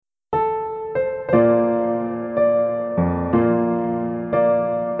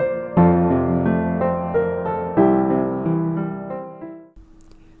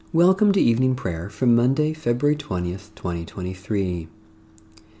Welcome to evening prayer from Monday, February 20th, 2023.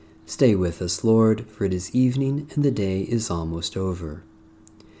 Stay with us, Lord, for it is evening and the day is almost over.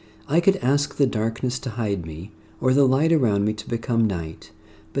 I could ask the darkness to hide me, or the light around me to become night,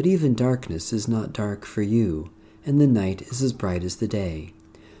 but even darkness is not dark for you, and the night is as bright as the day,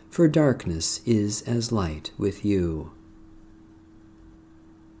 for darkness is as light with you.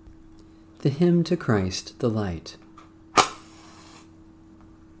 The Hymn to Christ the Light.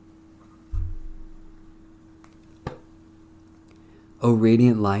 O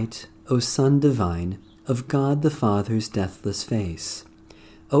radiant light, O Sun divine, of God the Father's deathless face,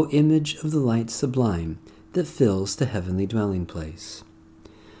 O image of the light sublime that fills the heavenly dwelling place.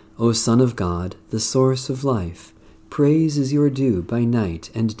 O Son of God, the source of life, praise is your due by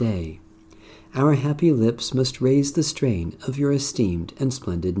night and day. Our happy lips must raise the strain of your esteemed and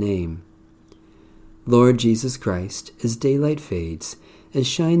splendid name. Lord Jesus Christ, as daylight fades, as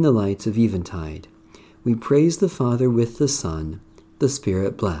shine the lights of eventide, we praise the Father with the Son, the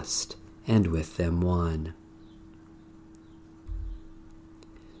Spirit blessed, and with them one.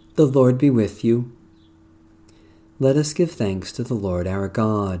 The Lord be with you. Let us give thanks to the Lord our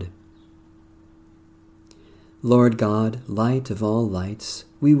God. Lord God, light of all lights,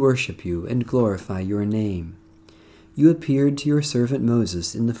 we worship you and glorify your name. You appeared to your servant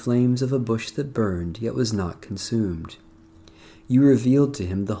Moses in the flames of a bush that burned yet was not consumed. You revealed to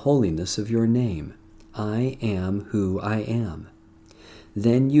him the holiness of your name. I am who I am.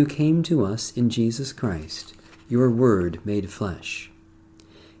 Then you came to us in Jesus Christ, your Word made flesh.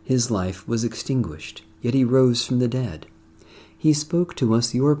 His life was extinguished, yet he rose from the dead. He spoke to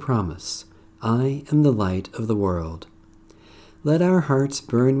us your promise, I am the light of the world. Let our hearts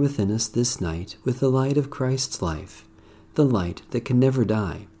burn within us this night with the light of Christ's life, the light that can never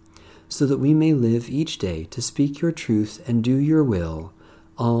die, so that we may live each day to speak your truth and do your will,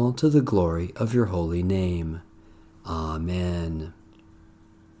 all to the glory of your holy name. Amen.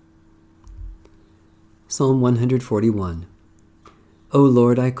 Psalm 141. O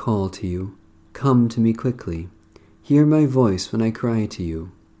Lord, I call to you. Come to me quickly. Hear my voice when I cry to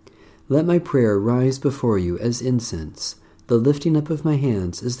you. Let my prayer rise before you as incense, the lifting up of my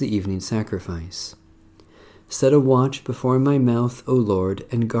hands as the evening sacrifice. Set a watch before my mouth, O Lord,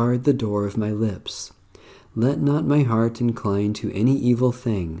 and guard the door of my lips. Let not my heart incline to any evil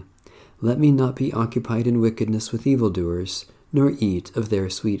thing. Let me not be occupied in wickedness with evildoers, nor eat of their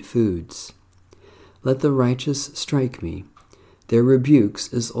sweet foods. Let the righteous strike me. Their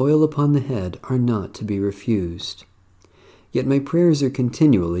rebukes, as oil upon the head, are not to be refused. Yet my prayers are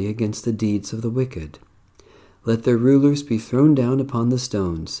continually against the deeds of the wicked. Let their rulers be thrown down upon the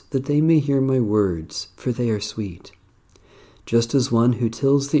stones, that they may hear my words, for they are sweet. Just as one who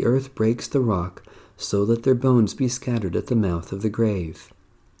tills the earth breaks the rock, so let their bones be scattered at the mouth of the grave.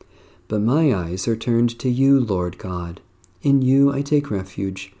 But my eyes are turned to you, Lord God. In you I take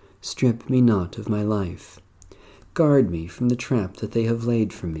refuge. Strip me not of my life. Guard me from the trap that they have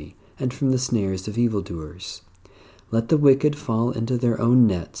laid for me, and from the snares of evildoers. Let the wicked fall into their own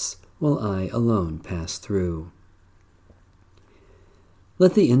nets, while I alone pass through.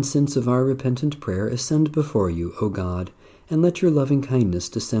 Let the incense of our repentant prayer ascend before you, O God, and let your loving kindness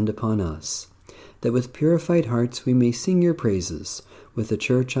descend upon us, that with purified hearts we may sing your praises, with the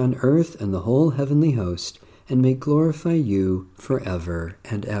church on earth and the whole heavenly host, and may glorify you forever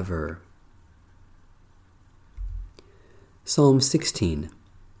and ever. Psalm 16.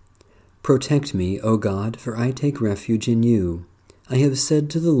 Protect me, O God, for I take refuge in you. I have said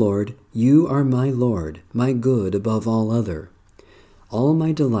to the Lord, you are my Lord, my good above all other. All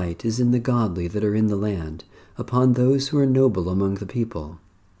my delight is in the godly that are in the land, upon those who are noble among the people.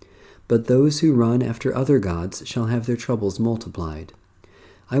 But those who run after other gods shall have their troubles multiplied.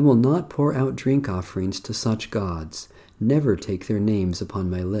 I will not pour out drink offerings to such gods, never take their names upon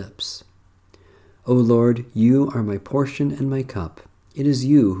my lips. O Lord, you are my portion and my cup. It is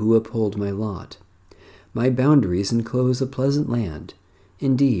you who uphold my lot. My boundaries enclose a pleasant land.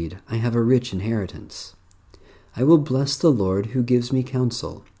 Indeed, I have a rich inheritance. I will bless the Lord who gives me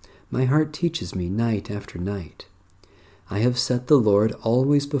counsel. My heart teaches me night after night. I have set the Lord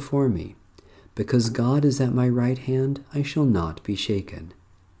always before me. Because God is at my right hand, I shall not be shaken.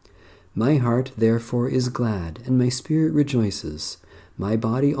 My heart therefore is glad, and my spirit rejoices. My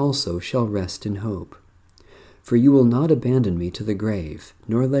body also shall rest in hope. For you will not abandon me to the grave,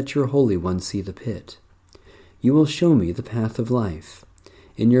 nor let your Holy One see the pit. You will show me the path of life.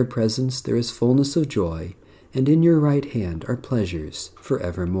 In your presence there is fullness of joy, and in your right hand are pleasures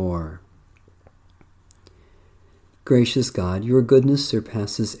forevermore. Gracious God, your goodness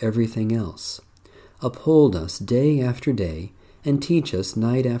surpasses everything else. Uphold us day after day, and teach us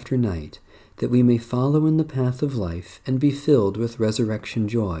night after night, that we may follow in the path of life and be filled with resurrection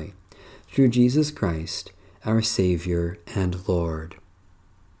joy, through Jesus Christ, our Savior and Lord.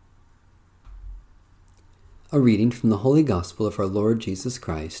 A reading from the Holy Gospel of our Lord Jesus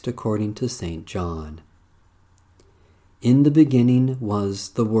Christ according to St. John. In the beginning was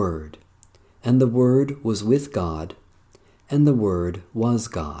the Word, and the Word was with God, and the Word was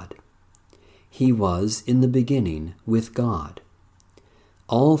God. He was in the beginning with God.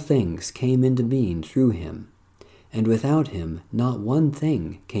 All things came into being through him, and without him not one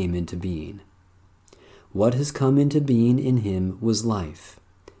thing came into being. What has come into being in him was life,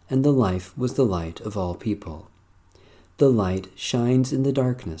 and the life was the light of all people. The light shines in the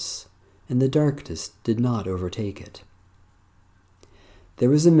darkness, and the darkness did not overtake it. There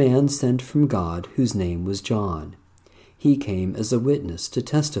was a man sent from God whose name was John. He came as a witness to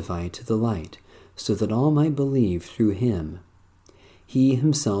testify to the light, so that all might believe through him. He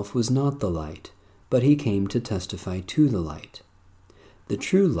himself was not the light, but he came to testify to the light. The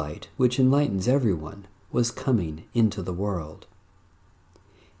true light, which enlightens everyone, was coming into the world.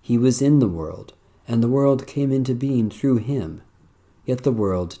 He was in the world, and the world came into being through him, yet the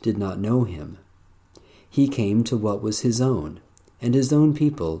world did not know him. He came to what was his own, and his own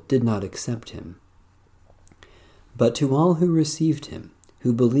people did not accept him. But to all who received him,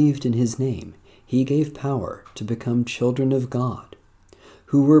 who believed in his name, he gave power to become children of God,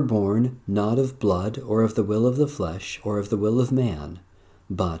 who were born not of blood or of the will of the flesh or of the will of man,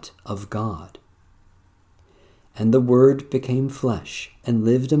 but of God. And the Word became flesh and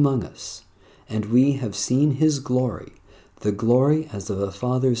lived among us, and we have seen his glory, the glory as of a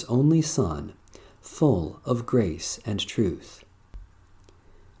Father's only Son, full of grace and truth.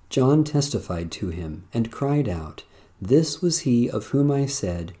 John testified to him and cried out, "This was he of whom I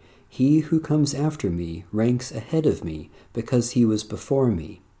said, 'He who comes after me ranks ahead of me, because he was before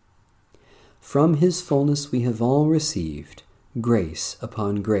me.' From his fullness we have all received grace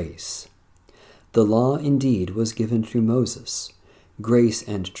upon grace. The law indeed was given through Moses. Grace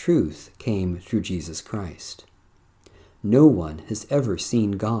and truth came through Jesus Christ. No one has ever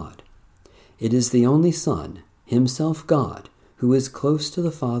seen God. It is the only Son, himself God, who is close to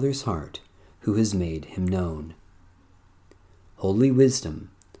the Father's heart, who has made him known." Holy Wisdom,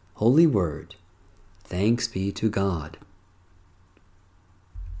 Holy Word, thanks be to God.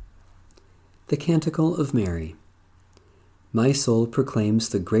 The Canticle of Mary. My soul proclaims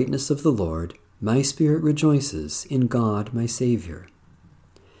the greatness of the Lord. My spirit rejoices in God my Savior.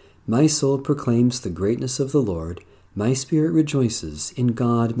 My soul proclaims the greatness of the Lord. My spirit rejoices in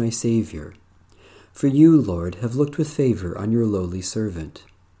God my Savior. For you, Lord, have looked with favor on your lowly servant.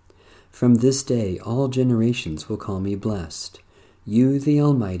 From this day all generations will call me blessed. You, the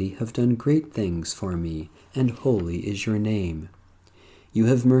Almighty, have done great things for me, and holy is your name. You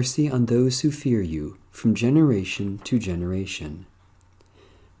have mercy on those who fear you, from generation to generation.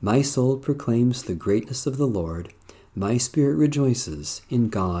 My soul proclaims the greatness of the Lord. My spirit rejoices in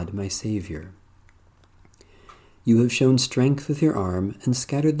God my Savior. You have shown strength with your arm, and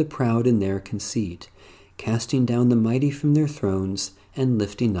scattered the proud in their conceit, casting down the mighty from their thrones, and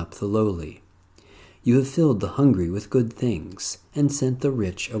lifting up the lowly. You have filled the hungry with good things, and sent the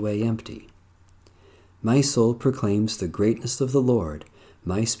rich away empty. My soul proclaims the greatness of the Lord.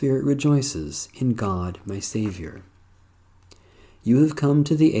 My spirit rejoices in God my Savior. You have come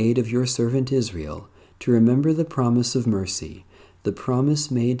to the aid of your servant Israel, to remember the promise of mercy, the promise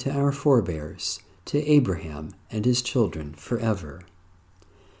made to our forebears, to Abraham and his children forever.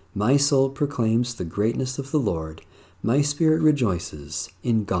 My soul proclaims the greatness of the Lord. My spirit rejoices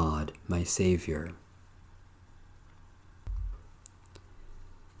in God my Savior.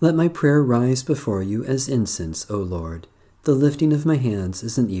 Let my prayer rise before you as incense, O Lord. The lifting of my hands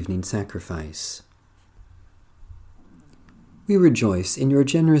is an evening sacrifice. We rejoice in your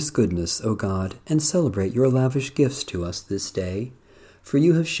generous goodness, O God, and celebrate your lavish gifts to us this day, for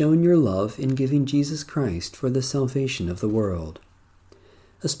you have shown your love in giving Jesus Christ for the salvation of the world.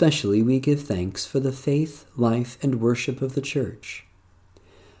 Especially we give thanks for the faith, life, and worship of the Church,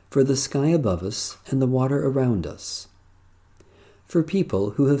 for the sky above us and the water around us, for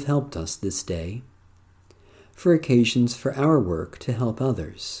people who have helped us this day, for occasions for our work to help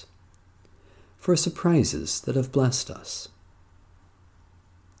others, for surprises that have blessed us.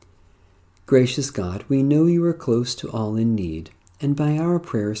 Gracious God, we know you are close to all in need, and by our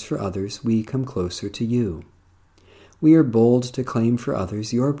prayers for others we come closer to you. We are bold to claim for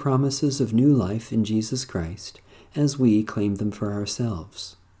others your promises of new life in Jesus Christ, as we claim them for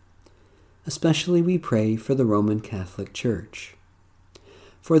ourselves. Especially we pray for the Roman Catholic Church,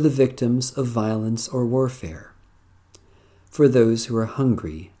 for the victims of violence or warfare, for those who are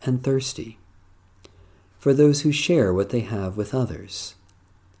hungry and thirsty, for those who share what they have with others,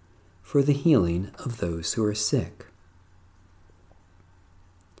 for the healing of those who are sick.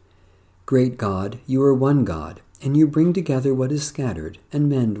 Great God, you are one God, and you bring together what is scattered and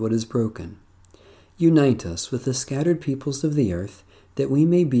mend what is broken. Unite us with the scattered peoples of the earth, that we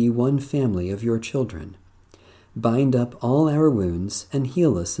may be one family of your children. Bind up all our wounds and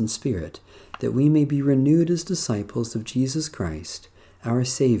heal us in spirit, that we may be renewed as disciples of Jesus Christ, our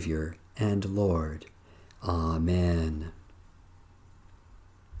Savior and Lord. Amen.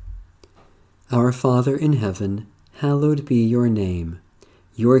 Our Father in heaven, hallowed be your name.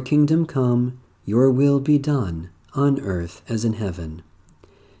 Your kingdom come, your will be done, on earth as in heaven.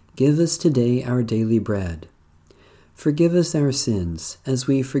 Give us today our daily bread. Forgive us our sins, as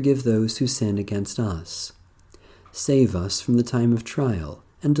we forgive those who sin against us. Save us from the time of trial,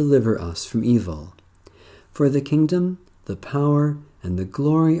 and deliver us from evil. For the kingdom, the power, and the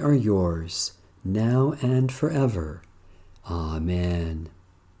glory are yours, now and forever. Amen.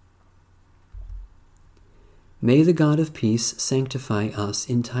 May the God of peace sanctify us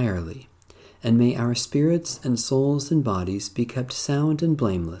entirely, and may our spirits and souls and bodies be kept sound and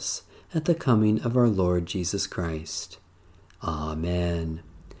blameless at the coming of our Lord Jesus Christ. Amen.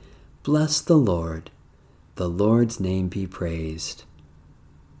 Bless the Lord. The Lord's name be praised.